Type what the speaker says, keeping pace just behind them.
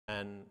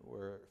and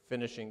we're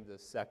finishing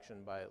this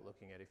section by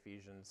looking at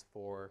Ephesians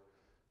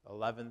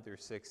 4:11 through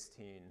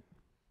 16.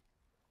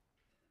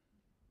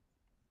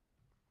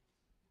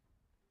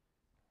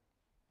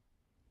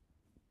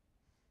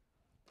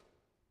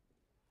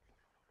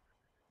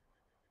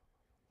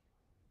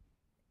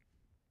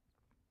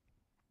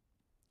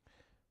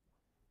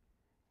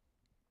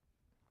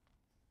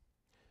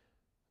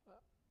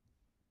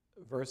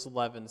 Verse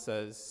 11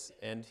 says,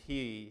 "And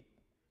he,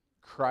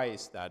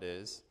 Christ that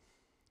is,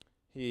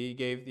 he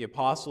gave the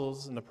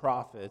apostles and the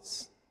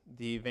prophets,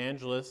 the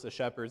evangelists, the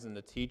shepherds, and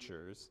the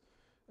teachers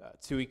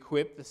to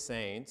equip the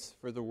saints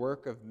for the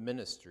work of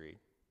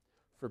ministry,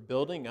 for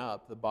building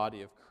up the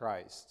body of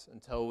Christ,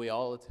 until we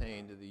all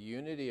attain to the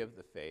unity of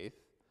the faith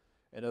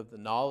and of the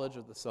knowledge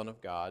of the Son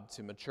of God,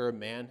 to mature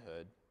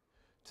manhood,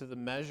 to the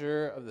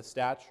measure of the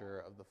stature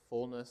of the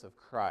fullness of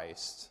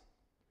Christ,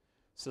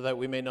 so that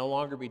we may no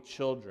longer be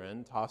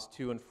children, tossed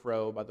to and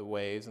fro by the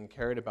waves and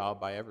carried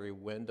about by every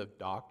wind of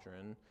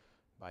doctrine,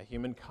 by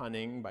human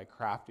cunning, by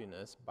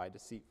craftiness, by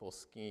deceitful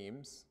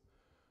schemes.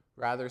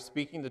 Rather,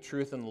 speaking the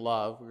truth in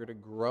love, we are to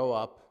grow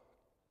up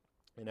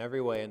in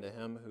every way into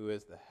him who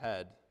is the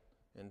head,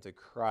 into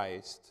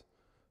Christ,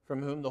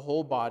 from whom the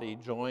whole body,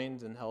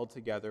 joined and held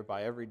together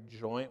by every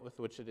joint with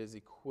which it is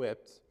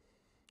equipped,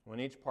 when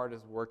each part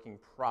is working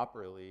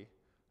properly,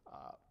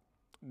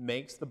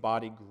 makes the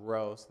body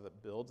grow so that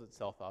it builds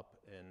itself up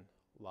in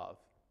love."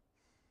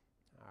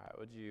 All right,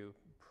 would you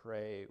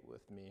pray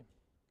with me?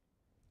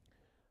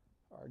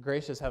 Our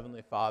gracious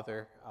Heavenly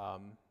Father,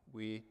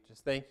 we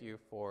just thank you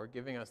for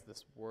giving us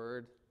this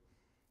word.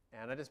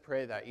 And I just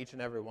pray that each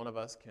and every one of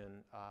us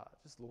can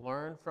just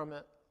learn from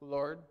it,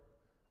 Lord.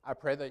 I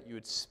pray that you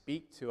would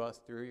speak to us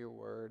through your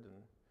word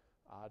and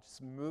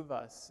just move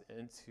us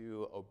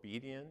into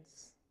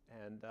obedience.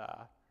 And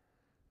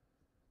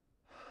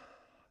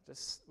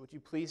just would you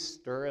please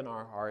stir in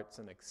our hearts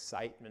an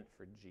excitement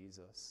for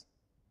Jesus.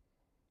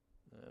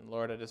 And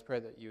Lord, I just pray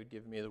that you would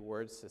give me the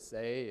words to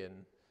say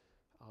and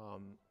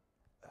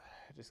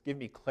just give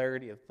me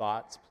clarity of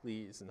thoughts,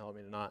 please, and help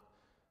me to not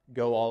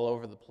go all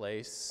over the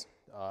place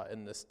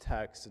in this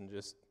text and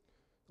just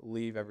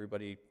leave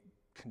everybody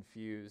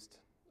confused.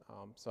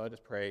 So I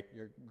just pray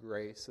your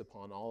grace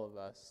upon all of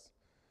us.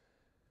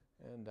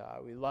 And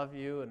we love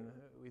you and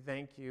we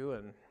thank you,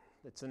 and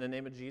it's in the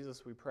name of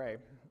Jesus we pray.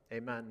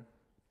 Amen.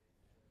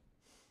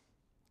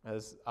 I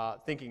was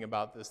thinking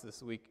about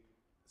this week.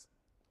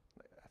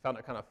 I found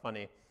it kind of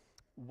funny.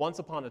 Once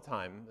upon a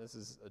time, this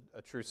is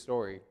a true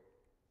story,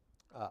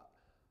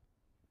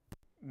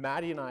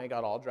 Maddie and I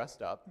got all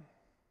dressed up.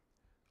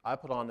 I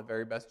put on the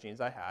very best jeans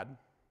I had.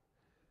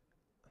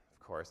 Of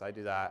course, I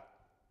do that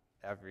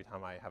every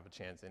time I have a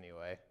chance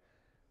anyway.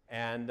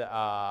 And,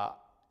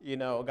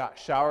 got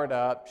showered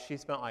up. She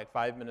spent like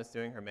 5 minutes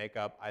doing her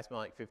makeup. I spent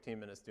like 15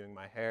 minutes doing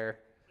my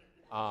hair.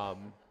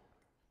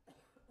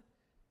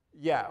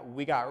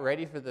 We got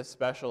ready for this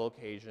special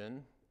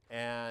occasion,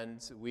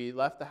 and we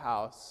left the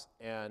house,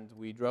 and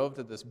we drove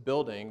to this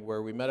building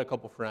where we met a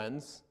couple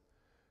friends,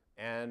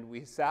 and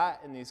we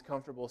sat in these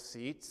comfortable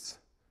seats,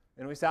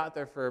 and we sat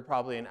there for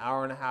probably an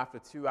hour and a half to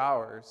 2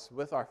 hours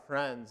with our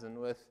friends and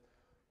with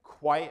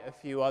quite a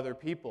few other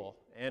people,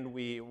 and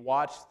we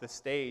watched the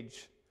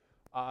stage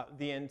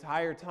the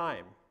entire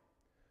time,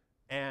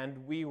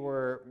 and we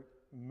were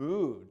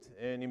moved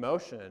in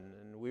emotion,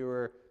 and we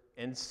were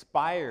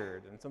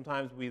inspired, and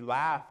sometimes we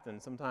laughed,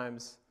 and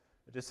sometimes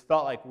it just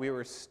felt like we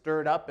were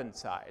stirred up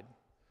inside.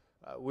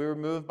 We were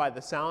moved by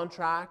the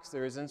soundtracks.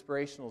 There was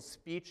inspirational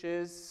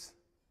speeches.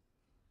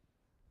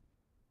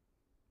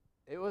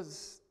 It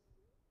was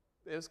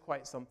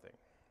quite something.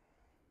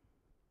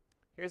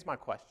 Here's my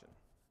question.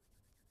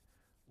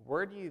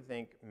 Where do you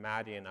think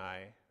Maddie and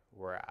I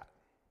were at?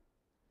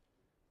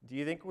 Do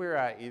you think we were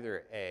at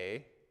either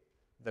A,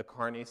 the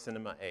Kearney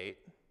Cinema 8,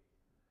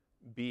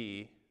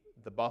 B,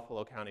 the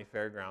Buffalo County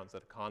Fairgrounds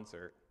at a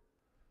concert,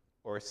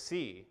 or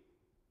C,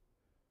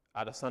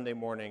 at a Sunday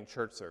morning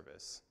church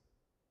service?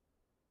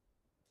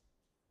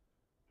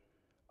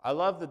 I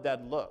love the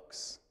dead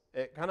looks.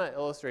 It kind of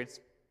illustrates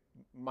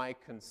my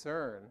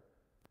concern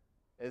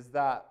is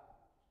that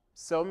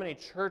so many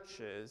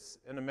churches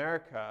in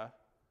America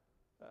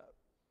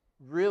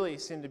really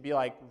seem to be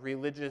like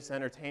religious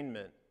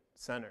entertainment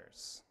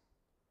centers.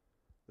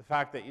 The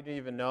fact that you didn't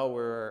even know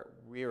where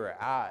we were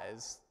at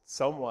is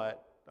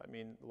somewhat,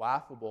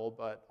 laughable,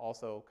 but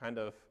also kind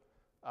of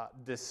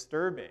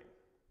disturbing.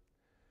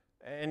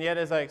 And yet,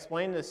 as I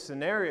explain this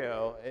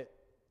scenario, it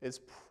is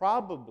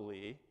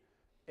probably,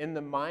 in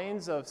the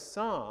minds of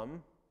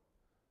some,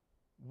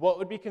 what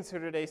would be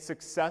considered a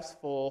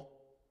successful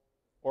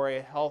or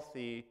a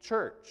healthy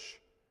church,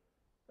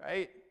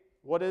 right?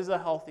 What is a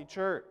healthy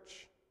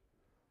church?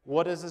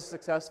 What is a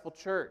successful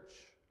church?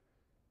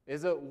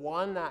 Is it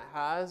one that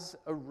has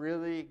a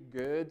really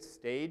good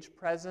stage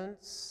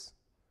presence?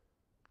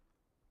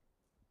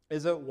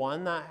 Is it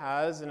one that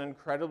has an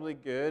incredibly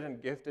good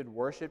and gifted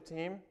worship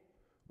team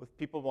with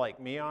people like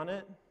me on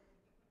it?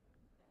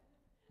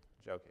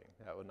 Joking,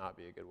 that would not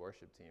be a good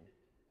worship team.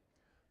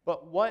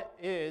 But what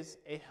is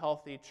a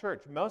healthy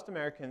church? Most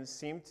Americans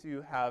seem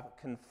to have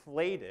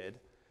conflated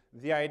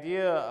the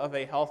idea of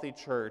a healthy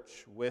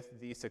church with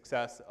the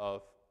success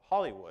of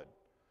Hollywood.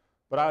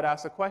 But I would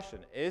ask the question,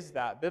 is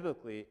that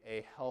biblically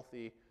a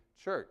healthy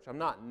church? I'm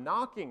not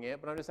knocking it,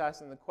 but I'm just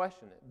asking the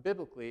question,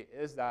 biblically,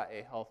 is that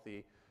a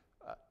healthy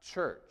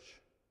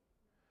church?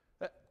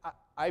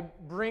 I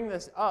bring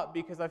this up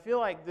because I feel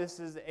like this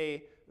is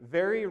a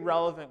very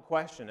relevant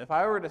question. If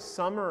I were to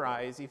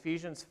summarize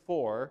Ephesians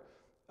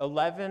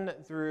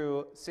 4:11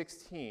 through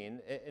 16,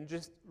 in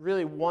just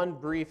really one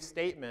brief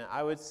statement,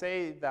 I would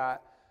say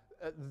that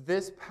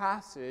this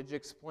passage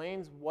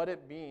explains what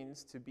it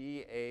means to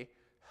be a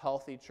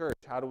healthy church.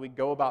 How do we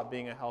go about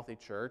being a healthy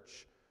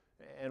church?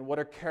 And what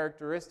are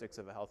characteristics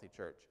of a healthy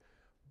church?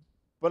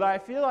 But I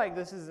feel like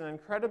this is an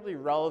incredibly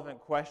relevant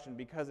question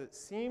because it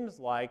seems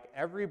like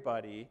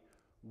everybody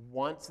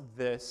wants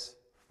this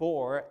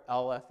for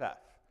LFF,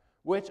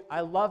 which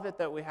I love it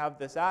that we have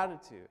this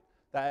attitude,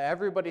 that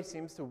everybody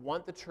seems to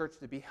want the church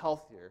to be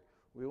healthier.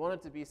 We want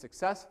it to be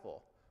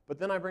successful. But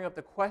then I bring up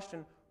the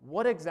question,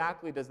 what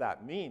exactly does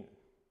that mean?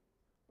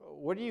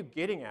 What are you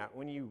getting at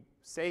when you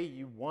say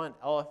you want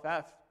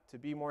LFF to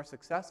be more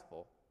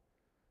successful?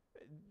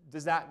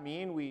 Does that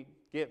mean we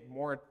get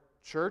more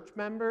church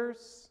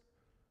members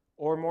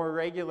or more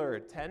regular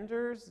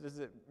attenders? Does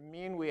it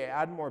mean we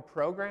add more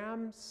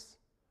programs?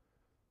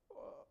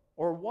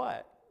 Or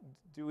what?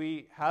 Do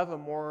we have a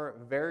more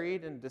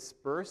varied and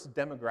dispersed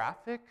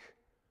demographic?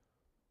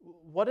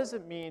 What does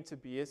it mean to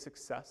be a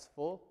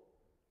successful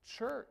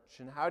church,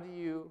 and how do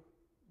you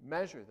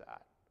measure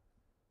that?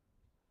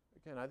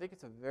 Again, I think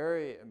it's a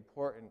very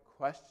important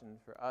question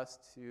for us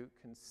to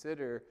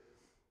consider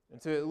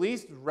and to at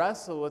least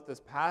wrestle with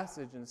this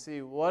passage and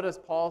see, what does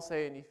Paul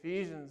say in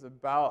Ephesians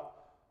about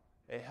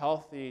a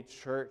healthy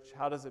church?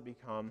 How does it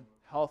become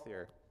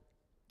healthier?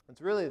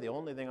 It's really the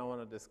only thing I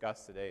want to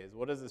discuss today is,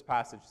 what does this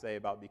passage say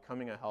about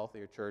becoming a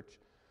healthier church,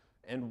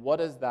 and what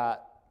does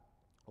that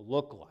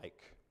look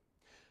like?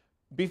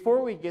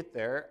 Before we get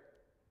there,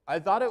 I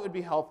thought it would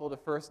be helpful to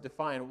first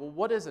define, well,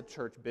 what is a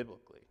church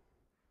biblically?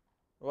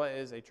 What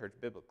is a church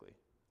biblically?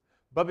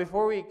 But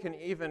before we can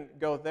even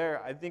go there,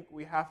 I think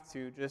we have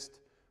to just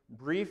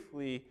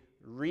briefly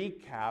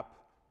recap,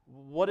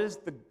 what is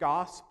the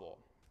gospel?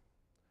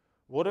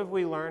 What have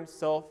we learned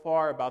so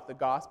far about the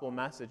gospel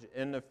message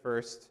in the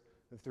first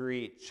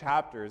 3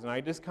 chapters? And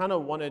I just kind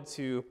of wanted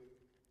to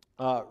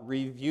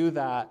review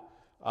that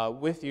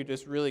with you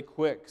just really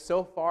quick.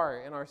 So far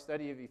in our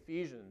study of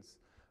Ephesians,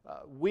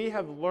 we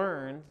have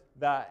learned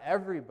that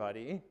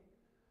everybody,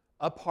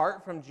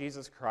 apart from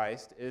Jesus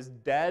Christ, is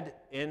dead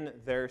in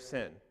their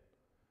sin.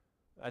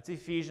 That's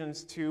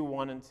Ephesians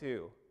 2:1 and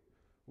 2.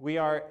 We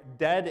are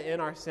dead in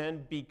our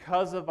sin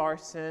because of our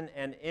sin,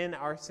 and in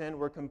our sin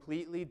we're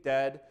completely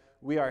dead.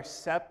 We are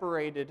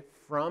separated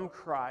from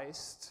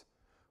Christ.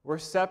 We're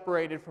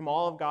separated from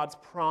all of God's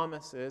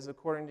promises,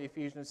 according to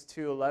Ephesians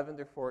 2:11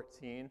 through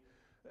 14.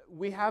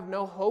 We have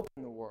no hope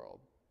in the world.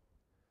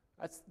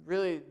 That's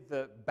really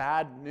the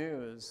bad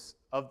news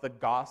of the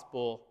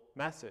gospel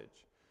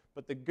message.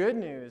 But the good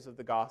news of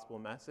the gospel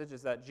message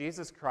is that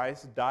Jesus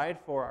Christ died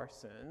for our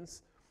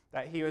sins,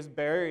 that he was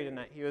buried, and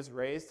that he was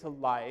raised to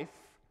life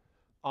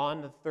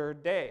on the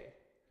 3rd day.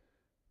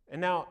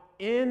 And now,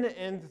 in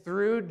and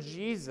through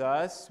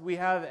Jesus, we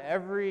have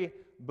every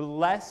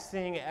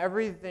blessing,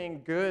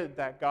 everything good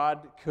that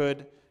God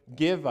could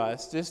give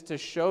us. Just to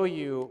show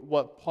you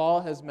what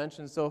Paul has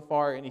mentioned so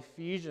far in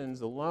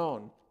Ephesians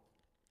alone.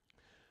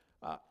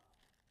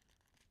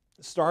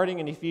 Starting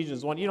in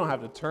Ephesians 1, you don't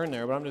have to turn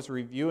there, but I'm just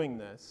reviewing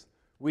this.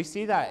 We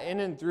see that in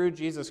and through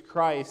Jesus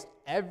Christ,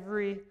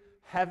 every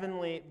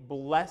heavenly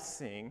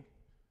blessing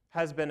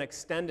has been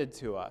extended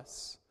to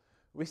us.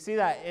 We see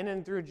that in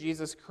and through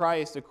Jesus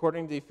Christ,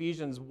 according to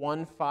Ephesians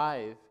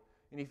 1:5,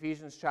 in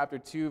Ephesians chapter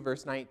 2,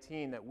 verse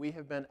 19, that we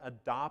have been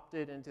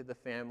adopted into the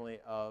family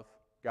of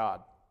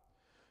God.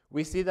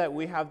 We see that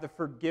we have the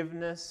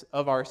forgiveness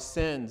of our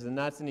sins, and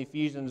that's in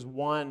Ephesians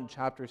 1,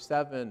 chapter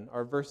 7,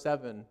 or verse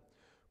 7.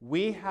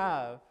 We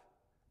have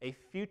a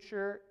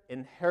future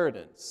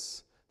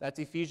inheritance. That's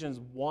Ephesians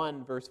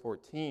 1, verse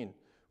 14.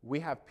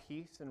 We have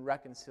peace and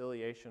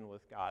reconciliation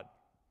with God.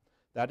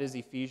 That is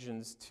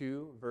Ephesians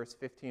 2, verse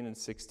 15 and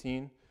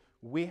 16.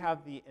 We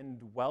have the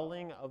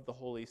indwelling of the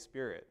Holy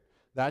Spirit.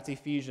 That's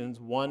Ephesians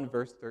 1,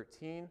 verse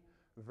 13,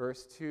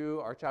 verse 2,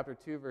 or chapter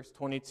 2, verse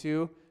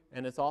 22,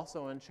 and it's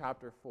also in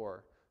chapter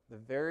 4. The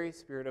very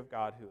Spirit of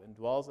God who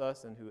indwells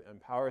us and who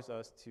empowers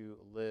us to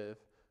live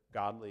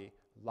godly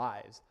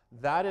lives.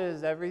 That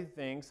is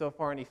everything so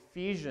far in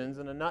Ephesians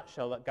in a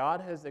nutshell that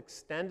God has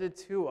extended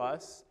to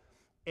us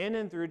in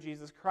and through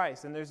Jesus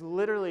Christ. And there's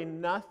literally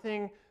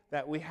nothing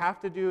that we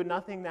have to do,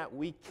 nothing that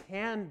we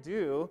can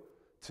do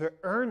to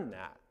earn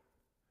that.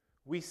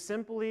 We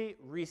simply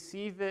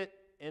receive it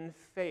in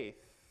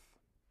faith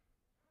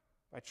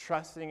by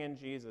trusting in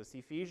Jesus.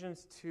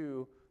 Ephesians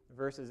 2,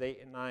 verses 8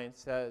 and 9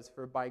 says,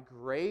 "For by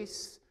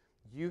grace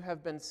you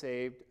have been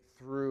saved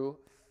through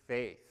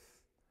faith.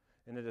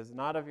 And it is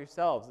not of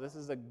yourselves. This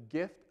is a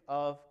gift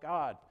of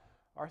God.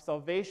 Our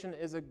salvation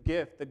is a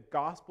gift. The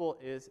gospel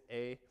is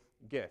a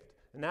gift.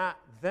 And that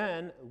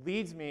then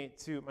leads me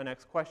to my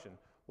next question.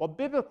 Well,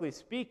 biblically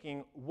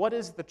speaking, what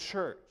is the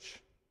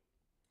church?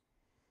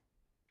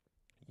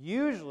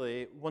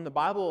 Usually, when the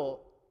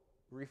Bible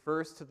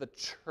refers to the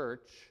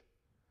church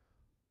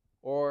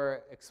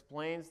or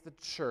explains the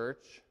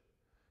church,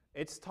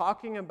 it's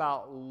talking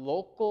about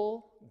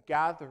local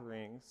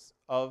gatherings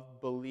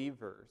of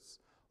believers,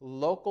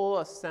 local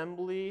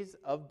assemblies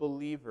of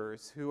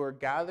believers who are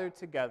gathered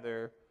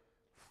together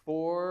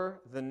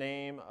for the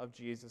name of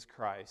Jesus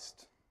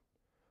Christ,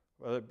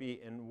 whether it be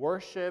in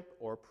worship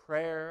or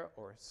prayer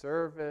or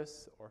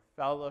service or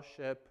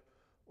fellowship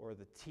or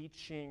the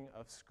teaching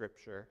of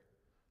Scripture.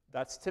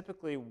 That's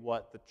typically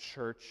what the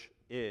church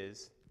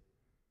is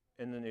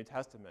in the New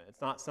Testament.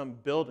 It's not some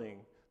building.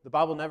 The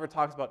Bible never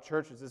talks about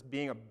church as just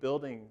being a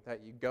building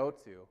that you go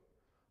to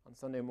on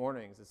Sunday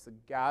mornings. It's the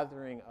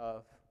gathering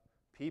of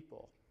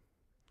people.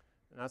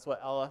 And that's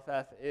what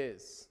LFF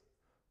is.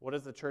 What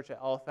is the church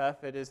at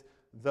LFF? It is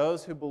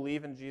those who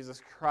believe in Jesus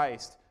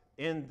Christ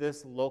in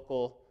this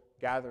local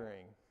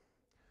gathering.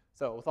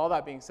 So with all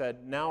that being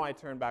said, now I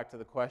turn back to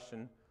the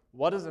question,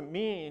 what does it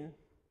mean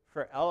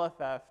for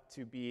LFF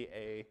to be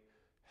a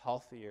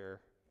healthier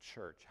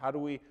church? How do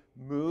we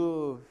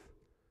move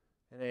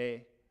in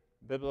a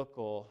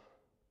biblical,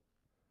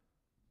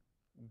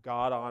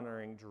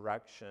 God-honoring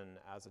direction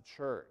as a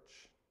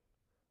church?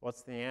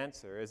 What's the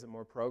answer? Is it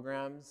more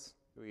programs?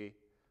 Do we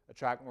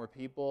attract more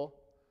people?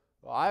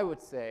 Well, I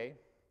would say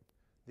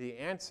the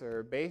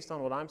answer, based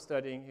on what I'm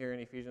studying here in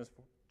Ephesians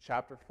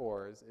chapter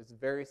 4, is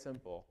very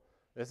simple.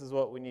 This is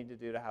what we need to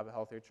do to have a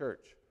healthier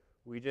church.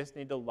 We just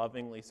need to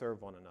lovingly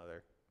serve one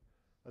another.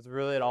 That's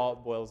really all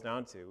it boils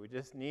down to. We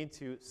just need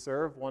to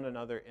serve one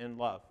another in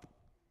love.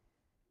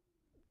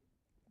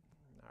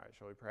 All right,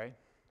 shall we pray?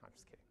 I'm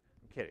just kidding.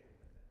 I'm kidding.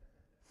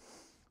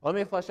 Let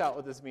me flesh out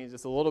what this means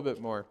just a little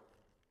bit more.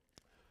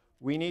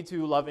 We need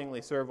to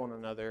lovingly serve one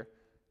another.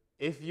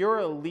 If you're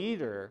a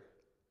leader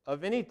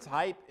of any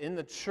type in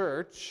the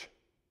church,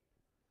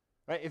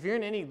 right, if you're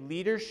in any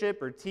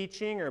leadership or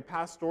teaching or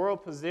pastoral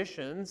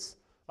positions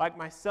like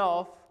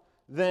myself,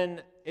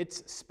 then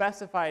it's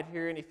specified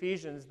here in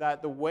Ephesians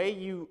that the way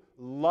you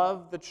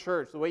love the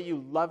church, the way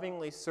you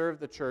lovingly serve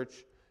the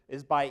church,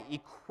 is by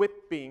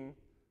equipping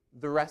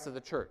the rest of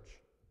the church.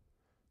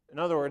 In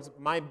other words,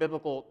 my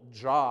biblical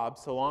job,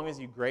 so long as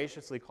you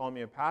graciously call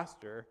me a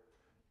pastor,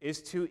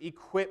 is to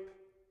equip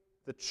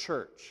the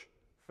church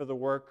for the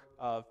work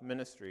of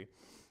ministry.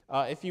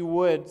 If you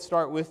would,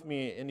 start with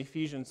me in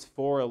Ephesians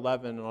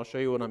 4:11, and I'll show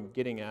you what I'm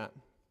getting at.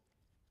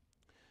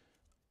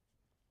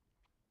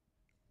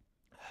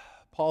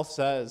 Paul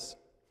says,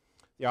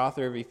 the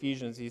author of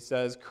Ephesians, he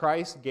says,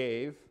 Christ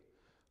gave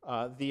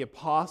the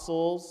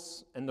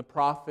apostles and the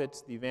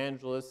prophets, the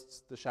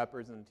evangelists, the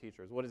shepherds, and the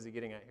teachers. What is he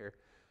getting at here?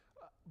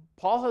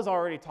 Paul has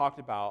already talked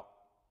about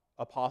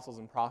apostles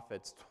and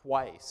prophets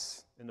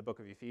twice in the book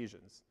of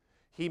Ephesians.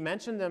 He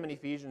mentioned them in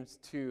Ephesians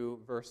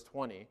 2, verse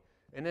 20.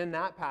 And in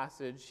that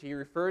passage, he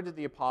referred to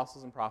the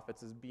apostles and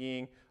prophets as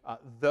being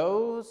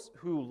those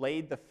who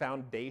laid the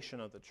foundation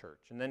of the church.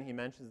 And then he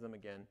mentions them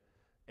again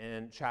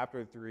in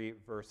chapter 3,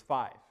 verse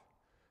 5.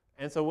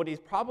 And so what he's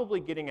probably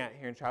getting at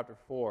here in chapter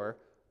 4,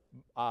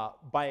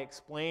 by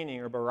explaining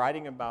or by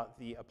writing about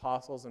the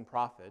apostles and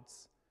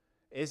prophets,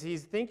 is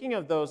he's thinking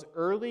of those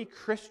early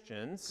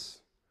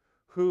Christians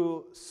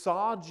who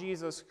saw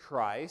Jesus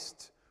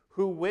Christ,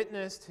 who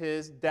witnessed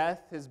his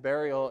death, his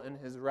burial, and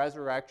his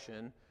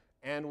resurrection,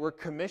 and were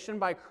commissioned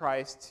by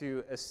Christ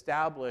to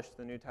establish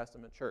the New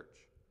Testament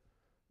church.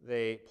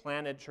 They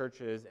planted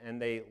churches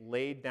and they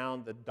laid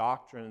down the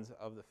doctrines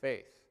of the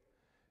faith.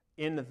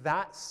 In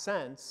that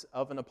sense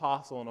of an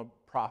apostle and a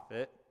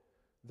prophet,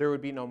 there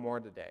would be no more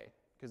today,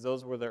 because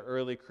those were the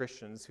early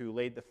Christians who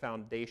laid the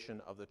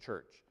foundation of the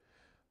church.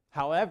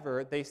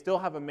 However, they still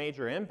have a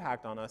major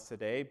impact on us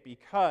today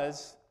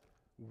because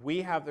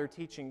we have their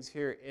teachings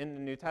here in the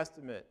New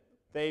Testament.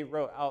 They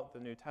wrote out the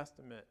New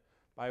Testament,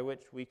 by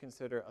which we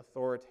consider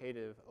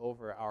authoritative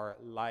over our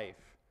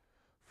life.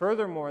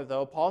 Furthermore,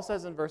 though, Paul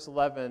says in verse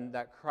 11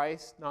 that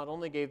Christ not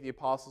only gave the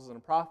apostles and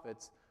the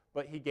prophets,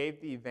 but he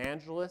gave the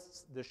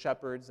evangelists, the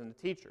shepherds, and the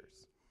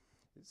teachers.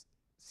 It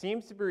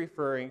seems to be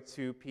referring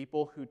to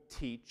people who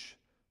teach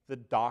the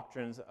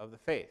doctrines of the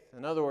faith.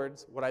 In other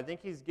words, what I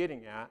think he's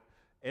getting at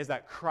is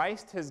that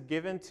Christ has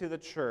given to the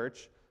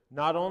church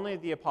not only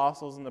the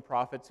apostles and the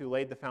prophets who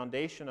laid the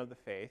foundation of the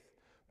faith,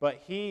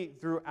 but he,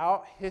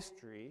 throughout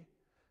history,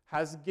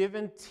 has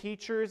given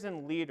teachers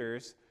and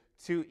leaders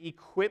to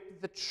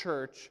equip the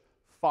church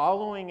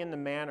following in the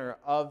manner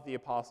of the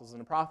apostles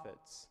and the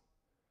prophets.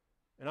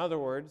 In other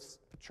words,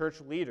 church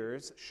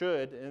leaders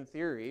should, in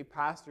theory,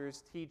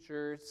 pastors,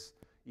 teachers,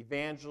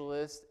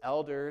 evangelists,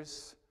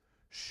 elders,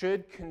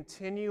 should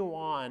continue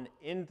on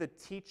in the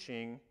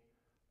teaching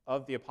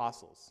of the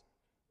apostles.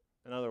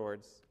 In other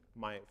words,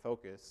 my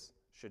focus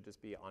should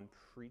just be on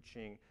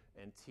preaching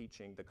and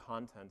teaching the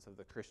contents of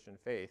the Christian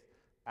faith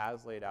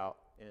as laid out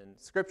in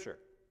Scripture.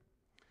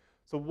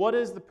 So what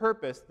is the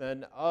purpose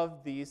then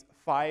of these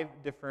 5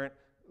 different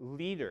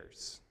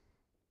leaders.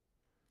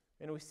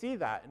 And we see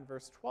that in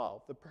verse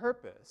 12. The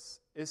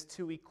purpose is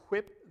to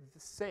equip the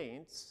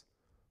saints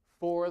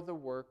for the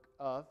work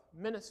of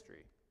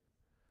ministry.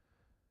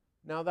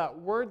 Now that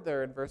word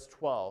there in verse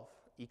 12,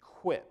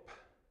 equip,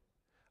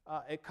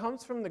 it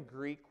comes from the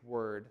Greek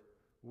word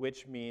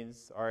which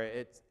means, or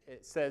it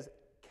says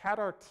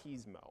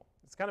katartismo.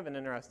 It's kind of an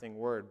interesting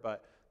word,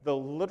 but the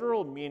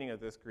literal meaning of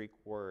this Greek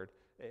word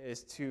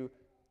is to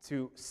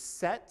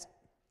set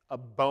a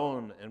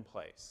bone in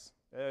place.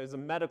 It is a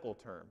medical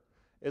term.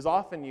 It is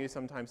often used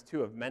sometimes,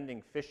 too, of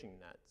mending fishing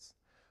nets.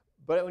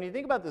 But when you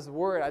think about this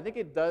word, I think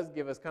it does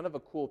give us kind of a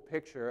cool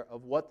picture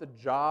of what the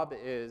job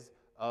is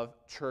of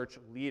church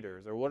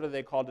leaders, or what are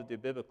they called to do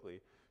biblically?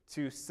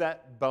 To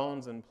set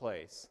bones in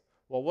place.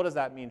 Well, what does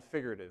that mean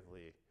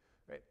figuratively?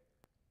 Right?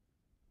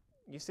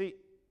 You see,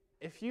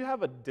 if you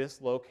have a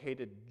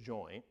dislocated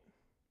joint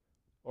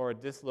or a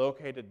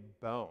dislocated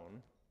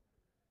bone,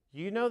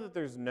 you know that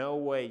there's no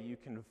way you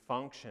can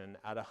function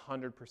at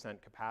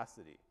 100%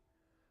 capacity.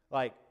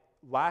 Like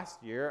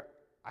last year,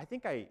 I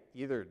think I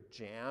either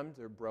jammed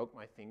or broke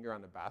my finger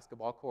on the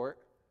basketball court.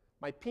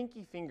 My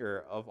pinky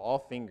finger of all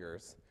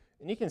fingers,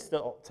 and you can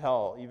still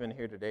tell even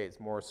here today it's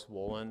more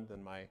swollen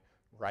than my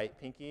right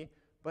pinky,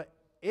 but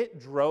it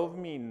drove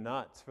me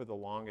nuts for the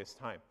longest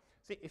time.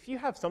 See, if you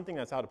have something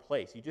that's out of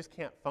place, you just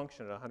can't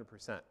function at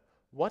 100%.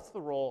 What's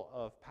the role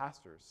of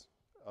pastors,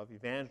 of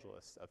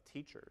evangelists, of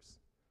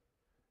teachers?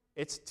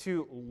 It's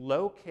to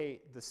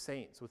locate the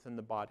saints within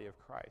the body of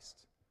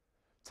Christ,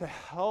 to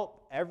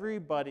help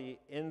everybody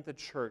in the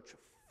church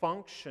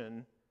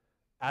function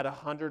at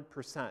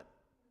 100%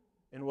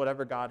 in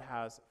whatever God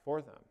has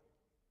for them.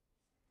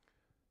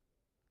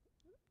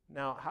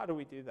 Now, how do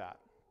we do that?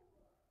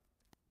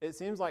 It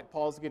seems like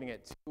Paul's getting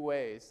at two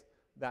ways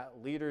that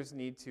leaders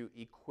need to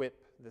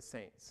equip the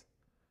saints.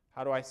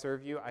 How do I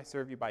serve you? I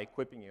serve you by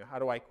equipping you. How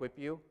do I equip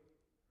you?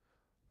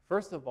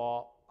 First of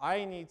all,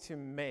 I need to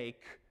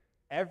make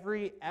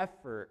every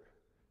effort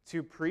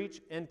to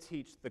preach and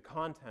teach the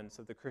contents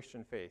of the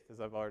Christian faith,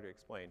 as I've already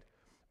explained.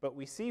 But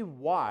we see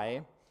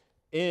why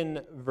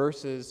in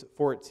verses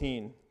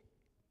 14.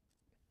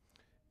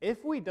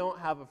 If we don't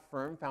have a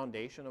firm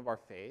foundation of our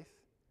faith,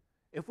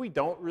 if we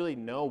don't really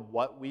know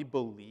what we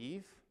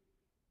believe,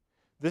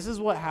 this is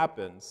what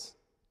happens.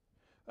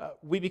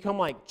 We become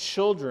like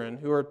children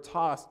who are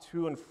tossed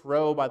to and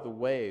fro by the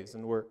waves,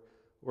 and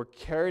we're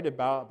carried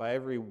about by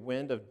every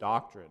wind of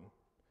doctrine,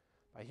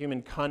 by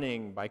human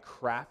cunning, by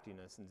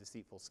craftiness and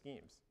deceitful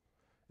schemes.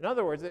 In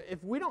other words,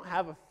 if we don't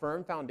have a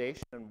firm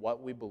foundation in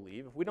what we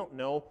believe, if we don't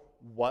know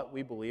what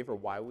we believe or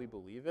why we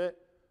believe it,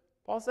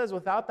 Paul says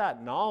without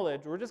that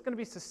knowledge, we're just going to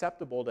be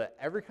susceptible to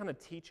every kind of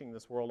teaching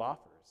this world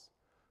offers,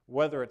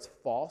 whether it's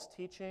false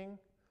teaching,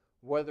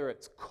 whether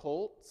it's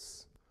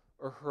cults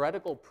or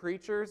heretical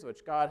preachers,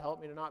 which God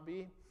help me to not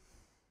be,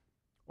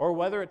 or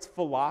whether it's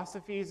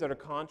philosophies that are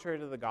contrary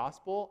to the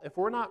gospel. If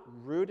we're not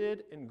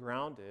rooted and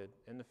grounded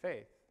in the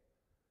faith,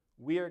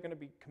 we are going to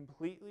be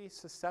completely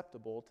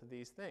susceptible to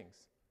these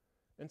things.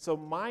 And so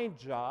my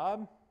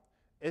job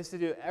is to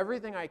do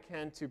everything I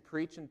can to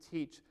preach and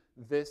teach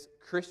this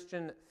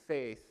Christian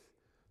faith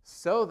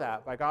so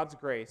that, by God's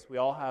grace, we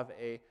all have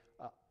a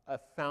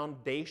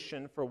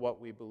foundation for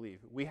what we believe.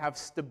 We have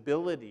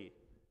stability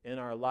in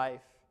our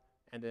life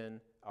and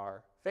in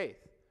our faith.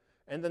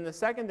 And then the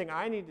second thing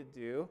I need to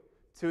do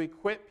to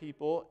equip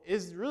people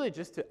is really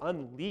just to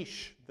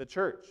unleash the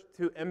church,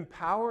 to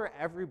empower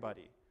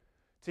everybody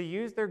to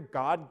use their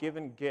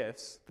God-given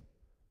gifts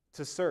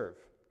to serve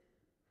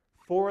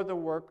for the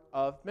work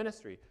of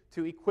ministry,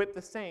 to equip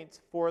the saints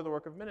for the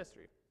work of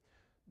ministry.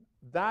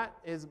 That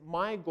is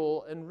my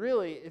goal, and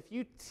really, if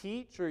you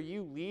teach or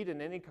you lead in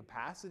any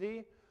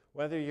capacity,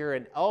 whether you're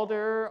an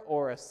elder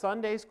or a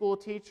Sunday school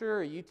teacher,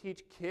 or you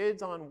teach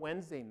kids on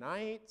Wednesday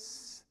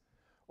nights,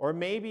 or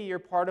maybe you're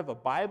part of a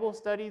Bible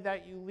study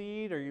that you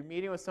lead, or you're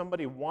meeting with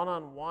somebody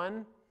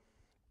one-on-one,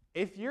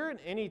 if you're in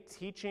any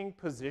teaching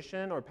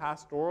position or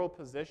pastoral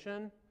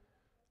position,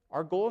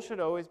 our goal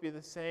should always be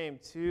the same,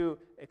 to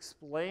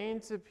explain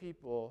to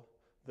people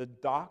the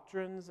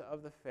doctrines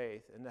of the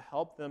faith and to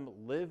help them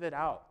live it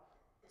out,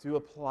 to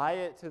apply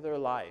it to their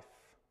life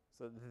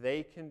so that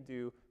they can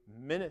do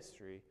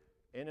ministry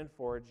in and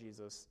for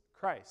Jesus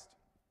Christ.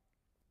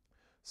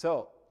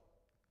 So,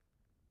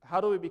 how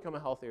do we become a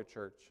healthier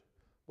church?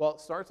 Well,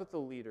 it starts with the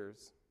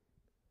leaders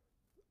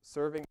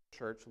serving the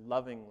church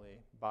lovingly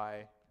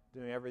by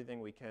doing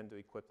everything we can to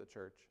equip the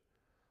church.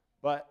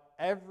 But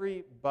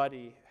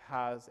everybody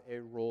has a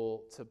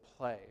role to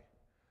play.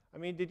 I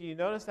mean, did you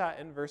notice that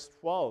in verse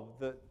 12?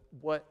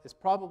 What is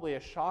probably a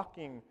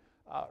shocking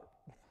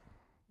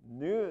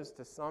news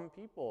to some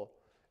people,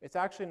 it's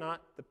actually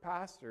not the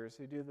pastors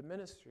who do the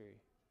ministry.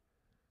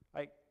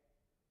 Like,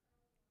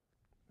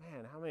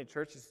 man, how many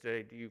churches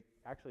today do you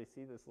actually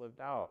see this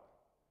lived out?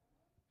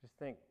 Just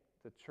think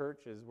the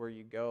church is where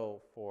you go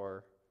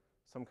for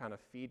some kind of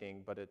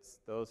feeding, but it's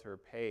those who are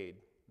paid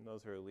and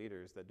those who are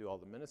leaders that do all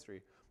the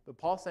ministry. But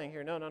Paul's saying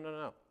here, no.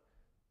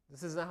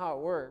 This isn't how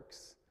it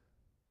works.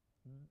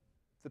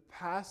 The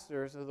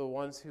pastors are the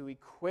ones who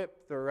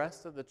equip the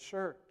rest of the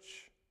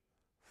church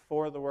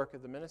for the work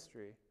of the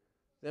ministry.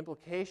 The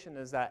implication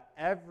is that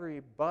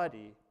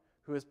everybody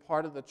who is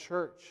part of the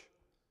church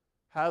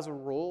has a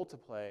role to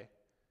play.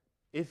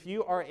 If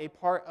you are a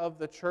part of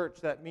the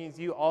church, that means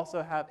you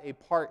also have a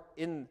part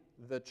in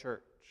the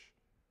church.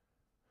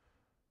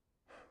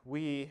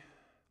 We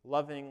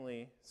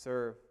lovingly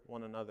serve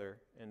one another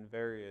in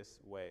various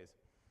ways.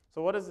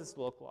 So what does this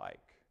look like?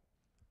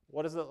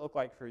 What does it look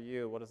like for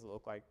you? What does it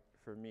look like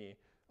for me?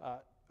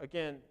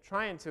 Again,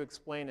 trying to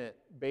explain it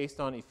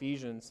based on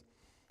Ephesians.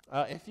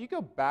 If you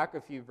go back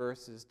a few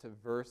verses to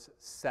verse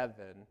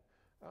 7,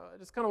 I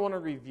just kind of want to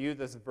review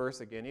this verse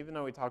again, even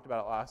though we talked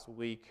about it last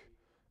week,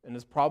 and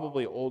it's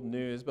probably old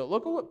news. But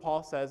look at what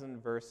Paul says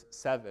in verse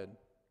 7.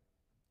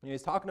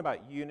 He's talking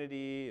about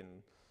unity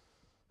and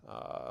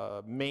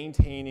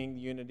maintaining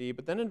unity.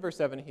 But then in verse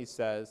 7 he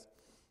says,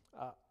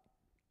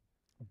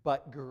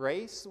 but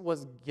grace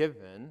was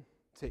given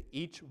to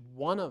each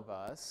one of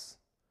us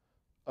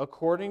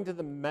according to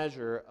the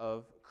measure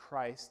of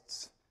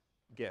Christ's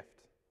gift.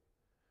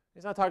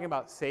 He's not talking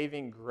about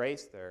saving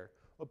grace there.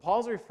 What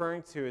Paul's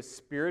referring to is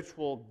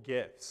spiritual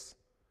gifts.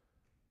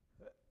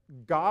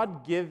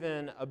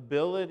 God-given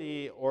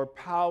ability or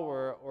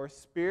power or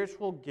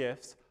spiritual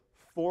gifts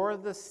for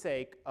the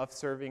sake of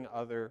serving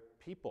other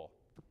people.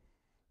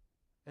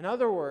 In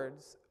other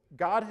words,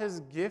 God has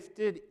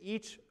gifted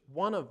each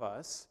one of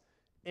us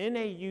in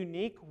a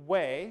unique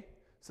way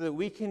so that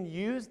we can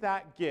use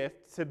that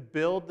gift to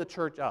build the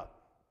church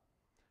up,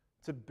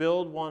 to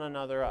build one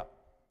another up.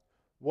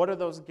 What are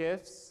those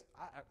gifts?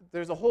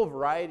 There's a whole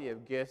variety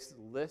of gifts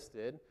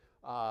listed.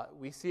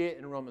 We see it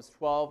in Romans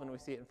 12, and we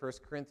see it in 1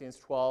 Corinthians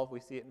 12.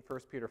 We see it in 1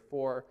 Peter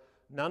 4.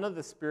 None of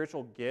the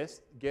spiritual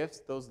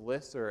gifts, those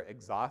lists are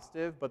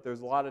exhaustive, but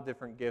there's a lot of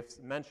different gifts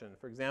mentioned.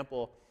 For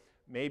example,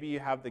 maybe you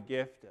have the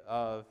gift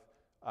of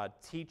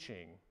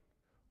teaching,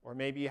 or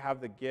maybe you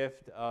have the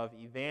gift of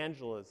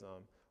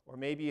evangelism, or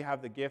maybe you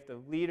have the gift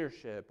of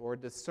leadership or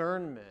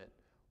discernment,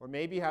 or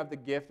maybe you have the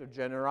gift of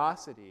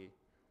generosity,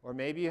 or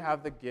maybe you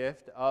have the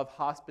gift of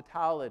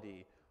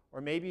hospitality,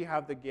 or maybe you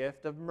have the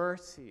gift of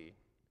mercy,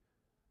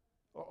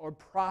 or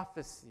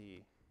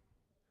prophecy,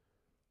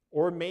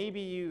 or maybe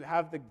you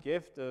have the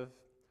gift of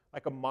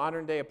like a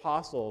modern-day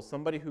apostle,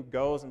 somebody who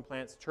goes and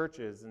plants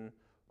churches in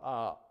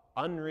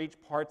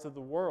unreached parts of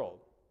the world.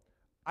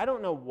 I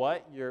don't know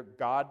what your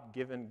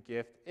God-given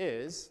gift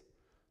is.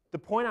 The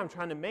point I'm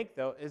trying to make,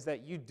 though, is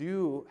that you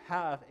do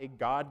have a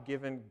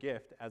God-given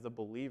gift as a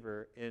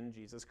believer in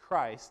Jesus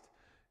Christ,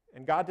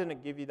 and God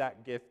didn't give you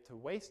that gift to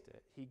waste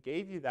it. He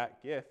gave you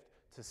that gift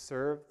to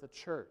serve the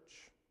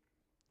church.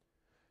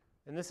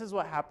 And this is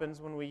what happens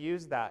when we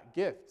use that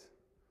gift.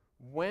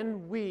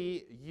 When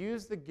we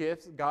use the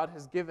gifts God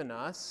has given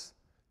us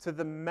to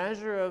the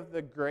measure of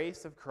the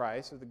grace of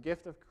Christ, or the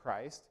gift of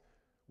Christ,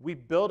 we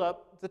build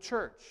up the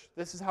church.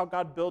 This is how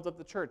God builds up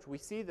the church. We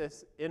see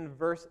this in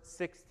verse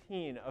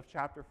 16 of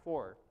chapter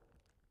 4.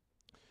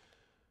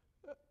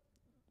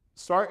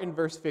 Start in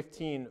verse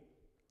 15.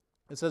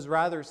 It says,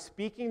 rather,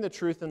 speaking the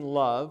truth in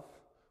love,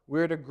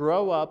 we're to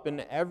grow up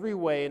in every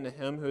way into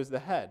him who is the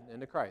head,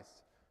 into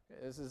Christ.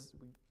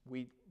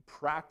 We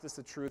practice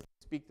the truth,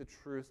 speak the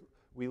truth,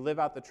 we live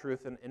out the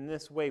truth, and in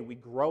this way we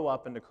grow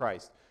up into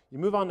Christ. You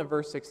move on to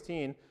verse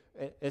 16.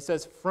 It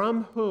says,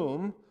 from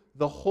whom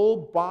the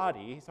whole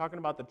body, he's talking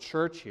about the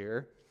church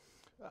here,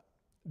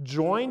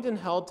 joined and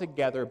held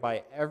together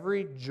by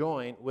every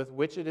joint with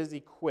which it is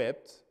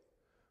equipped,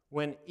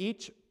 when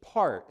each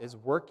part is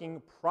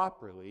working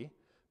properly,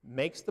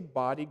 makes the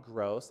body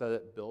grow so that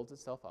it builds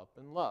itself up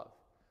in love.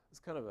 It's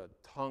kind of a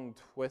tongue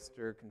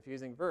twister,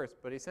 confusing verse,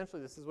 but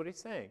essentially this is what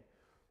he's saying.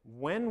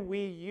 When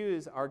we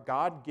use our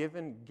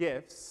God-given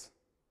gifts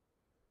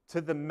to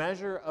the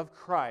measure of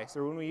Christ,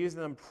 or when we use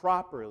them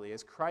properly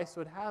as Christ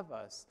would have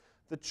us,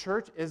 the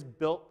church is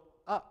built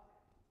up.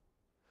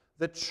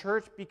 The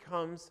church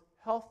becomes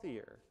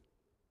healthier.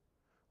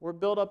 We're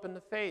built up in the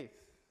faith.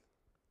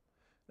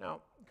 Now,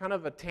 kind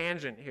of a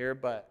tangent here,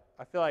 but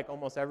I feel like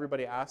almost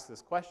everybody asks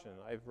this question.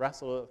 I've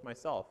wrestled with it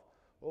myself.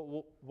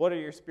 What are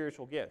your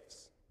spiritual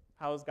gifts?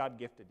 How has God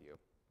gifted you?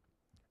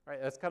 Right?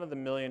 That's kind of the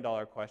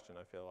million-dollar question,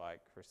 I feel like,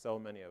 for so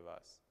many of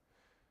us.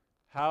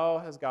 How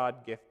has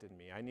God gifted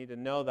me? I need to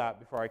know that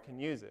before I can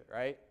use it,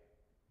 right?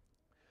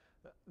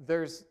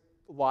 There's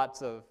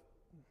lots of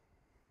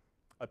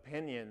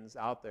opinions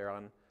out there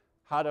on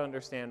how to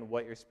understand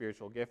what your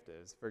spiritual gift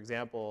is. For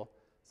example,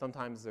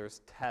 sometimes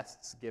there's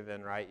tests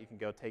given, right? You can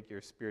go take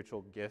your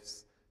spiritual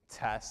gifts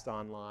test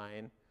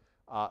online.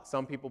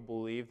 Some people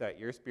believe that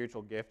your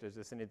spiritual gift is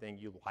just anything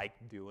you like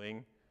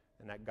doing,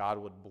 and that God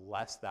would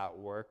bless that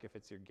work if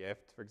it's your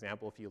gift. For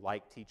example, if you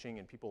like teaching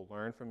and people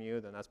learn from you,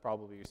 then that's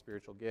probably your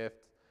spiritual gift.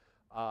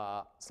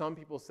 Some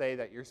people say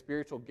that your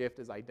spiritual gift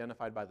is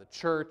identified by the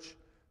church.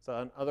 So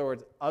in other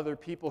words, other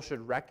people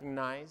should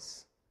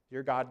recognize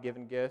your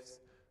God-given gifts.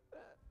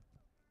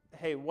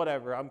 Hey,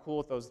 whatever, I'm cool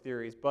with those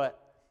theories, but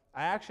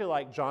I actually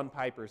like John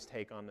Piper's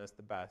take on this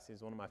the best.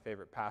 He's one of my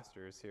favorite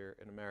pastors here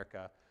in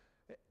America.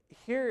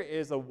 Here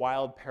is a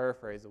wild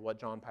paraphrase of what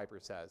John Piper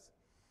says.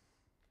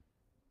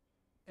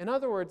 In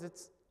other words,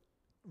 it's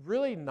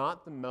really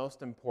not the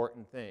most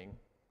important thing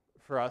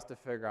for us to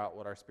figure out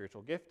what our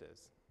spiritual gift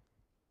is.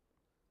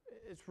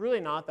 It's really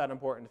not that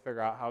important to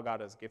figure out how God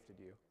has gifted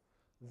you.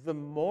 The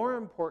more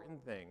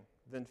important thing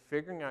than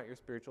figuring out your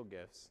spiritual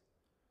gifts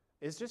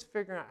is just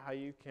figuring out how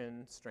you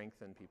can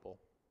strengthen people,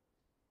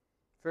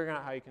 figuring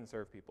out how you can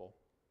serve people.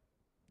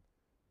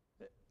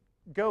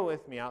 Go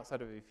with me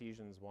outside of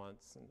Ephesians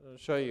once, and I'll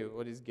show you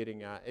what he's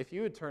getting at. If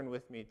you would turn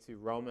with me to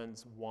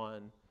Romans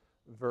 1,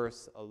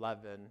 verse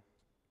 11.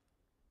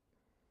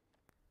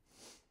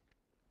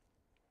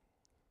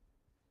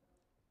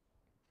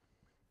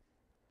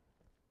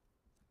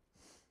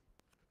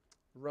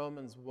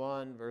 Romans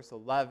 1, verse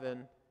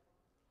 11.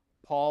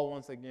 Paul,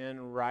 once again,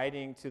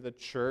 writing to the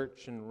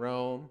church in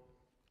Rome.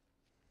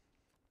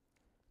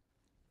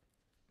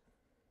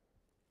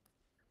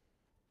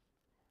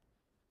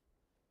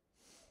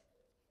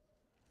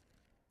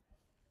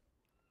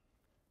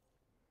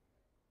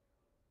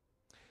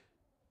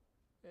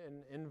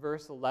 In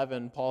verse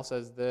 11, Paul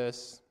says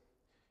this.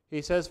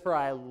 He says, "For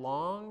I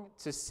long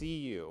to see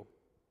you,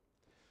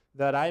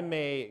 that I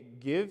may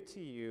give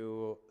to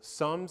you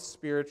some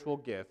spiritual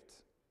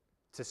gift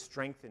to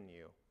strengthen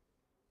you."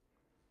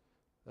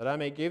 That I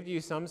may give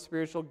you some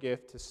spiritual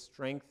gift to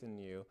strengthen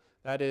you.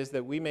 That is,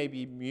 that we may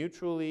be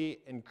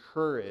mutually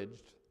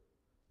encouraged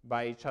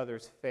by each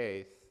other's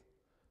faith,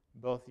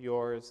 both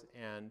yours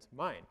and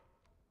mine.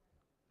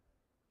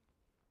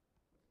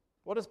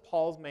 What is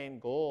Paul's main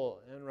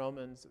goal in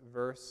Romans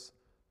verse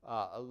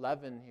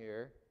 11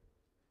 here?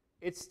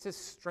 It's to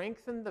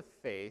strengthen the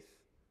faith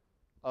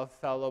of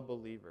fellow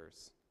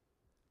believers.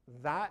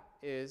 That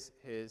is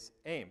his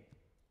aim.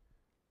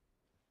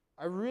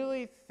 I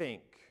really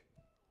think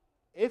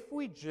if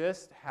we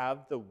just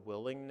have the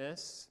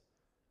willingness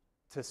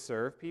to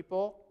serve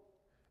people,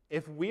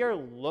 if we are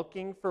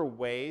looking for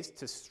ways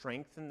to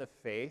strengthen the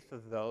faith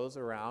of those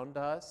around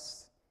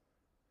us,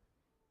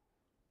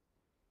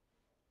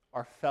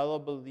 our fellow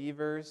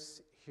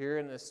believers here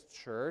in this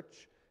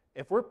church,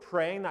 if we're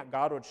praying that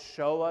God would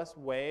show us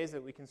ways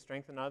that we can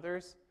strengthen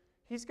others,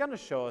 he's going to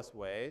show us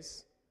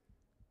ways.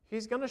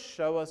 He's going to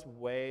show us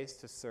ways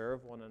to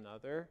serve one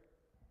another.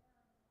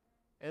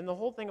 And the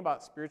whole thing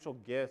about spiritual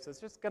gifts, it's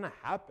just going to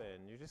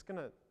happen. You're just going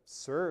to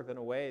serve in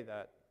a way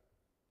that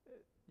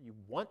you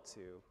want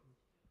to,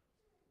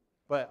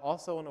 but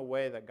also in a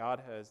way that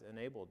God has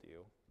enabled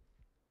you.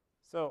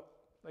 So,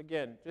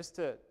 again, just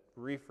to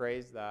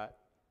rephrase that,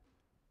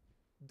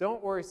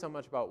 don't worry so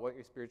much about what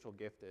your spiritual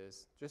gift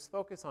is. Just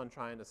focus on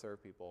trying to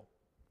serve people,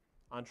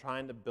 on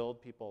trying to build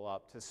people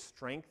up, to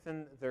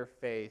strengthen their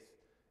faith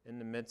in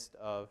the midst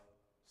of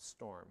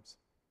storms.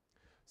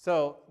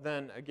 So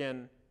then,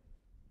 again,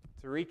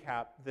 to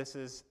recap, this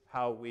is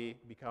how we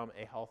become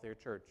a healthier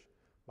church,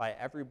 by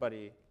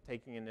everybody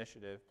taking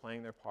initiative,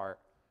 playing their part,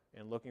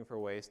 and looking for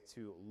ways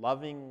to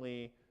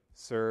lovingly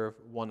serve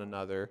one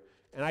another.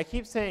 And I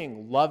keep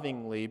saying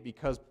lovingly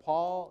because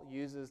Paul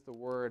uses the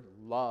word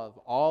love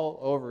all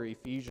over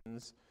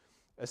Ephesians,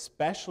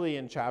 especially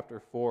in chapter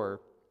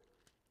 4.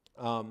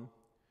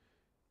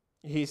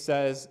 He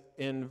says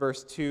in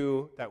verse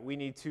 2 that we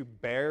need to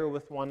bear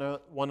with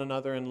one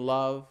another in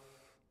love.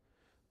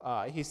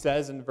 He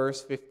says in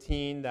verse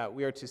 15 that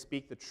we are to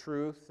speak the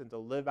truth and to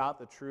live out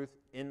the truth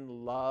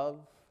in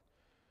love.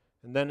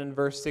 And then in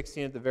verse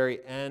 16 at the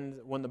very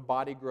end, when the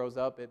body grows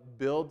up, it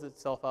builds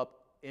itself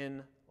up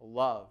in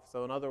love.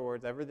 So in other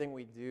words, everything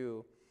we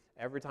do,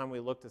 every time we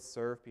look to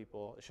serve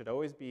people, it should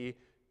always be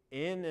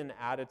in an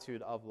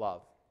attitude of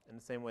love, in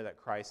the same way that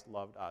Christ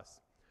loved us.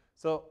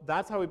 So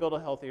that's how we build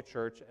a healthier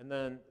church. And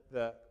then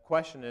the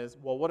question is,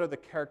 well, what are the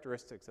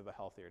characteristics of a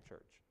healthier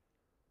church?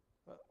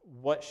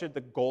 What should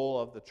the goal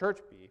of the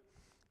church be?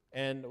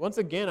 And once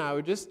again, I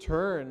would just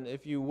turn,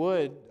 if you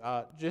would,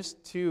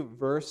 just to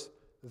verse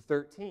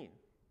 13.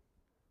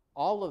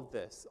 All of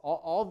this,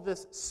 all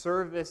this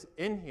service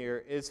in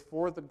here is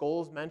for the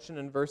goals mentioned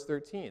in verse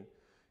 13.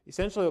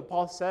 Essentially what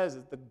Paul says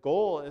is the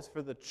goal is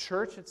for the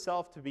church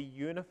itself to be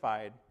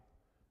unified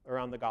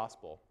around the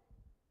gospel.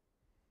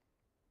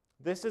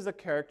 This is a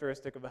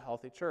characteristic of a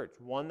healthy church,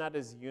 one that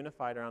is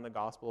unified around the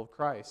gospel of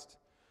Christ.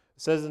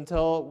 It says,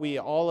 until we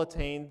all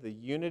attain the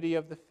unity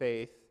of the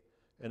faith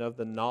and of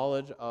the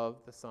knowledge of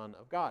the Son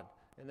of God.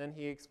 And then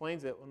he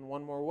explains it in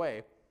one more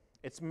way.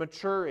 It's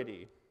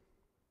maturity.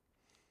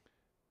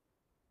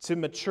 To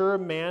mature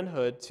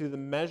manhood to the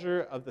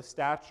measure of the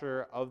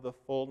stature of the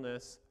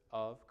fullness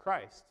of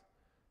Christ.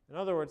 In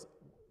other words,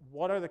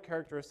 what are the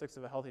characteristics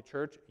of a healthy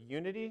church?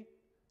 Unity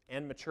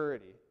and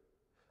maturity.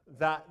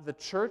 That the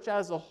church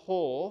as a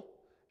whole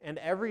and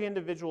every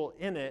individual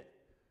in it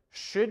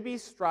should be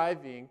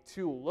striving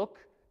to look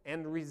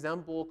and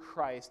resemble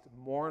Christ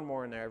more and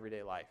more in their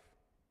everyday life.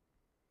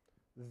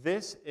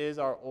 This is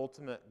our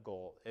ultimate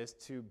goal, is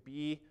to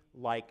be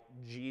like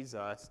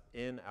Jesus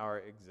in our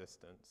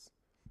existence,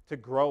 to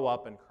grow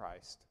up in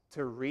Christ,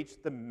 to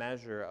reach the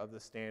measure of the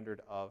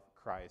standard of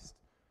Christ.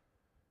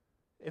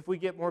 If we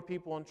get more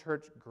people in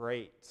church,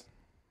 great,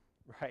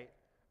 right?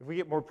 If we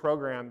get more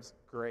programs,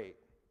 great.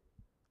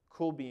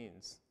 Cool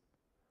beans.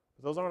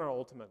 But those aren't our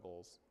ultimate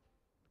goals.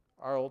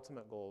 Our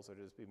ultimate goals are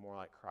to just be more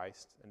like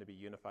Christ and to be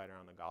unified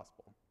around the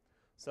gospel.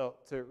 So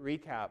to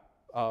recap,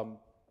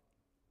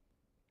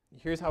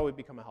 here's how we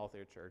become a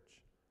healthier church: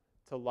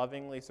 to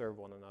lovingly serve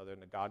one another in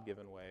the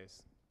God-given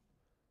ways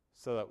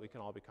so that we can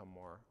all become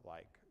more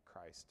like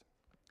Christ.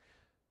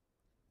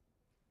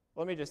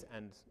 Let me just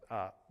end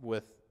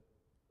with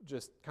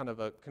just kind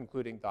of a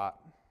concluding thought.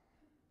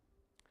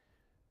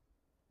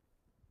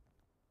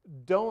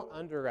 Don't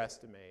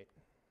underestimate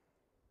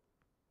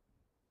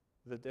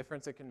the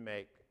difference it can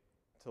make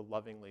to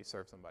lovingly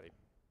serve somebody.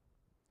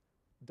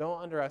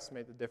 Don't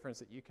underestimate the difference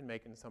that you can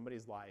make in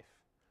somebody's life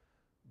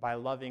by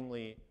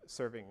lovingly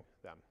serving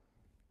them.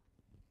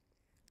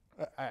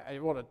 I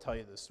want to tell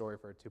you this story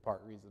for a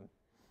two-part reason.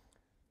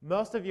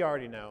 Most of you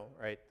already know,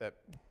 right, that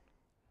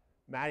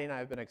Maddie and I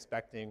have been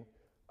expecting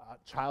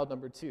child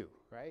number 2,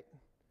 right?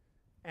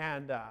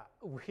 And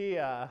we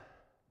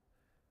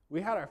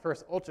had our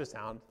first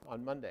ultrasound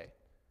on Monday.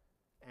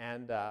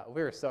 And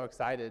we were so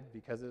excited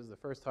because it was the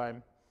first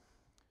time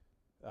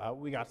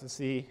we got to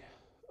see,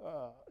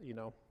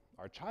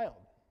 our child.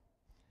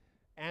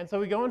 And so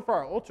we go in for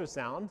our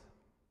ultrasound,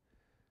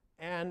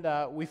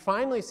 and we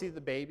finally see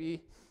the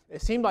baby.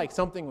 It seemed like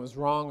something was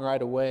wrong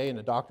right away, and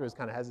the doctor was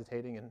kind of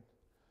hesitating. And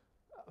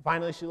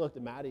finally she looked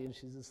at Maddie, and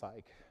she's just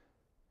like,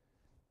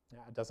 yeah,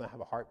 it doesn't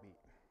have a heartbeat.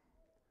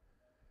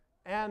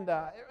 And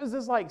it was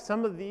just like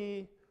some of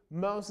the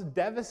most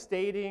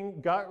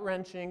devastating,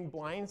 gut-wrenching,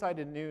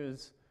 blindsided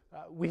news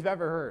we've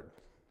ever heard.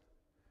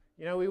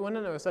 We went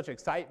into such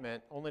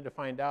excitement only to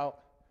find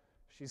out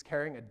she's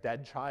carrying a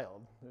dead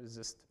child. It was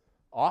just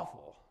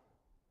awful.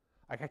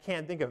 Like, I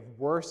can't think of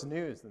worse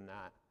news than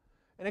that.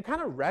 And it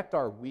kind of wrecked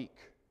our week.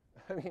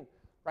 I mean,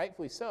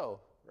 rightfully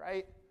so,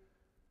 right?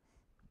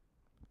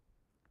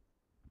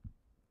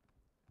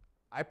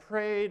 I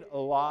prayed a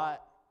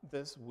lot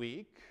this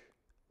week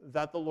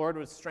that the Lord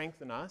would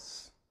strengthen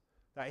us,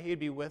 that He would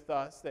be with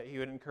us, that He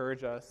would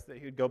encourage us, that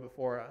He would go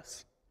before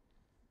us.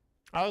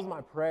 That was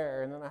my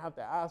prayer, and then I have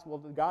to ask, well,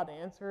 did God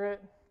answer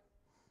it?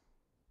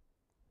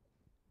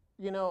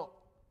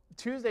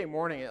 Tuesday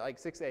morning at like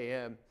 6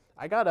 a.m.,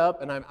 I got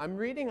up and I'm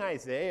reading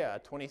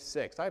Isaiah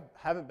 26. I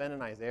haven't been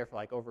in Isaiah for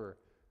like over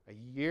a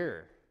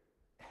year.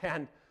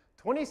 And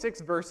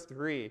 26 verse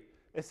 3,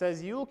 it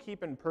says, "You will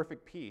keep in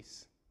perfect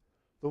peace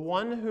the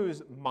one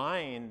whose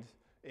mind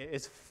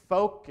is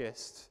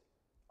focused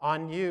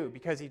on you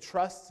because he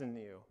trusts in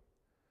you."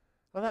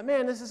 I thought,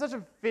 man, this is such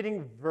a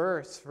fitting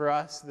verse for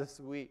us this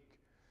week.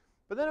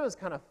 But then it was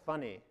kind of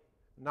funny.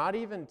 Not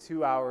even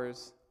 2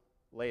 hours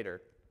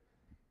later,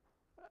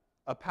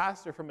 a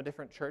pastor from a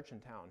different church in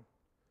town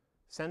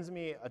sends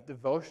me a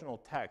devotional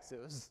text.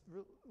 It was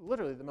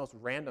literally the most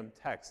random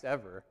text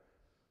ever.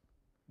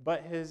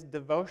 But his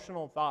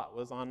devotional thought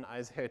was on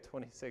Isaiah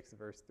 26,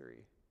 verse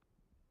 3.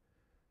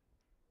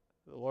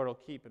 The Lord will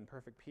keep in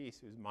perfect peace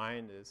whose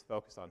mind is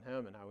focused on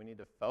Him, and how we need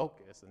to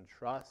focus and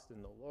trust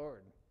in the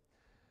Lord.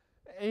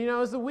 And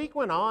as the week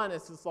went on,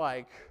 it's just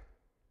like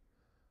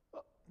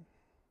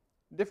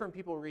different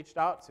people reached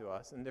out to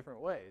us in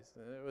different ways.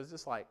 And it was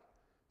just like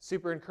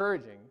super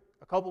encouraging.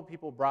 A couple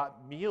people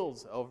brought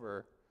meals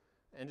over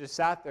and just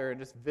sat there and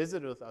just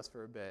visited with us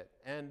for a bit.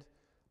 And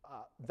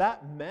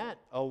that meant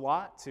a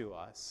lot to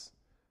us.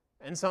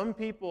 And some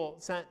people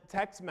sent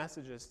text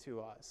messages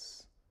to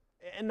us.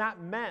 And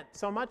that meant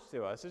so much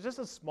to us. It's just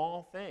a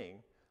small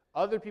thing.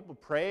 Other people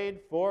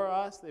prayed for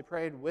us. They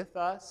prayed with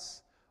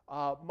us.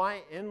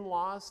 My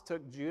in-laws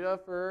took Judah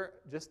for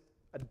just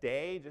a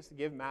day just to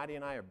give Maddie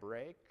and I a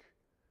break.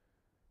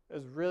 It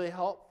was really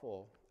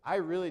helpful. I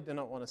really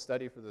didn't want to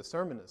study for the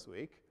sermon this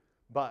week,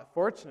 but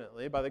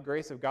fortunately, by the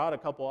grace of God, a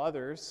couple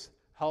others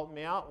helped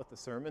me out with the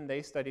sermon.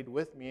 They studied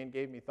with me and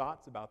gave me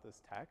thoughts about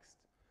this text.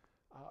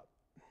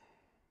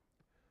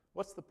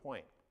 What's the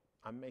point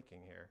I'm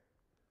making here?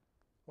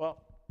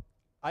 Well,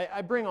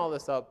 I bring all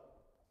this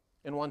up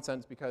in one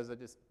sense because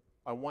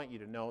I want you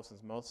to know,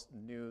 since most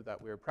knew that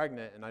we were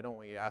pregnant, and I don't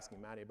want you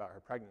asking Maddie about her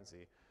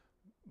pregnancy.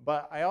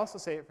 But I also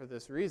say it for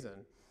this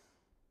reason.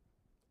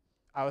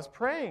 I was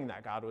praying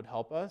that God would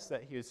help us,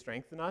 that He would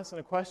strengthen us. And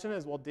the question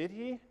is, well, did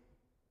He?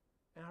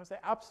 And I would say,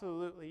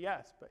 absolutely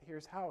yes. But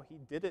here's how. He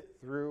did it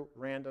through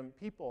random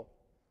people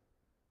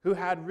who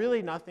had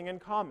really nothing in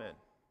common,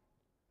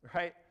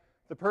 right?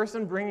 The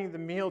person bringing the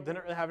meal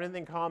didn't really have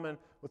anything in common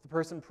with the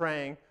person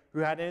praying, who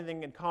had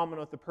anything in common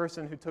with the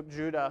person who took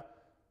Judah.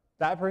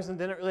 That person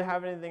didn't really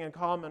have anything in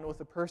common with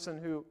the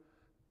person who,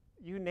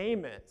 you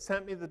name it,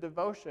 sent me the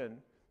devotion,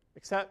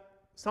 except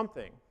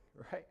something,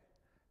 right?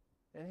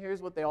 And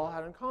here's what they all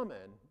had in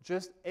common: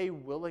 just a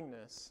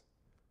willingness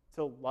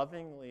to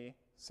lovingly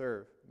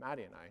serve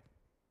Maddie and I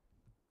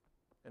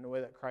in a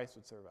way that Christ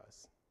would serve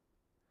us.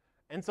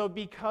 And so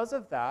because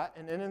of that,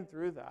 and in and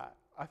through that,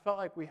 I felt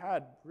like we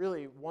had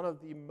really one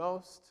of the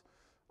most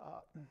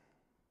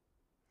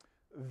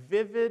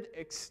vivid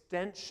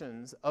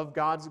extensions of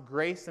God's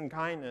grace and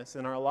kindness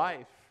in our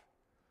life.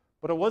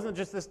 But it wasn't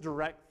just this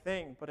direct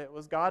thing, but it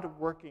was God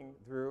working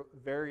through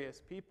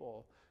various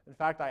people. In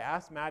fact, I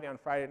asked Maddie on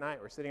Friday night,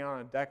 we're sitting out on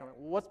a deck, I'm like,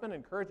 well, what's been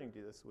encouraging to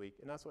you this week?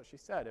 And that's what she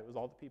said. It was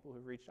all the people who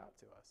reached out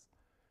to us.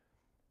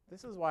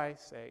 This is why I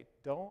say,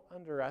 don't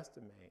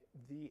underestimate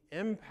the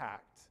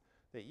impact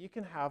that you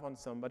can have on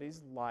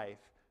somebody's life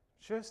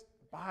just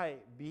by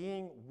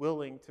being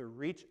willing to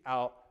reach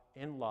out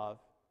in love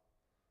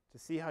to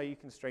see how you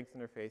can strengthen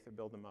their faith or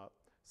build them up.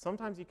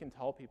 Sometimes you can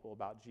tell people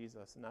about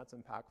Jesus, and that's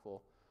impactful.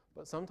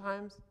 But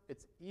sometimes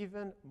it's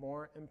even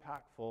more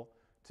impactful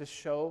to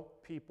show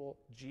people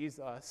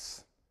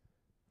Jesus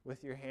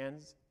with your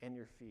hands and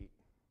your feet.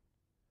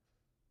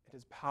 It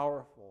is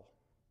powerful.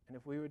 And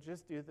if we would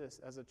just do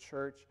this as a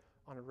church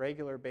on a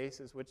regular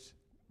basis, which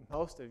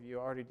most of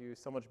you already do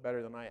so much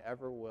better than I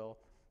ever will,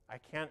 I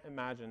can't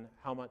imagine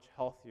how much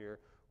healthier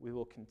we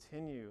will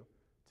continue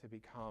to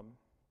become.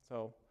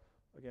 So,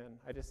 again,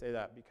 I just say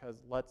that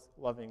because let's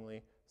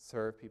lovingly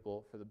serve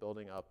people for the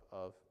building up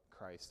of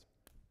Christ.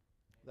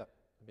 That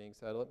being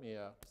said, let me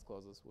just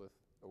close this with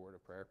a word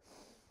of prayer.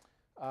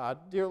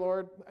 Dear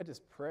Lord, I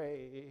just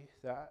pray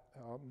that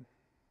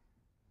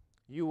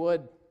you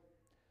would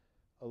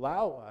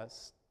allow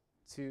us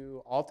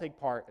to all take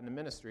part in the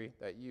ministry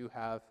that you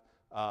have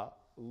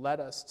led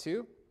us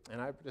to.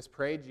 And I just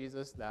pray,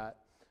 Jesus, that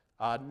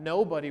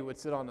nobody would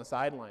sit on the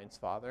sidelines,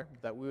 Father,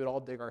 that we would all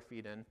dig our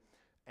feet in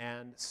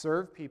and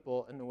serve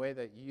people in the way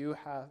that you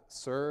have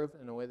served,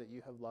 in the way that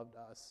you have loved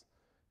us.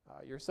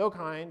 You're so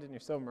kind and you're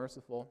so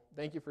merciful.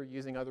 Thank you for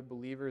using other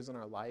believers in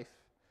our life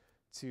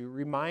to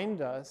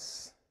remind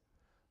us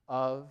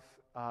of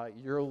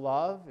your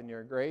love and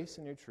your grace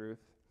and your truth.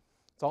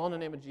 It's all in the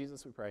name of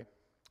Jesus we pray.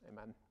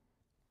 Amen.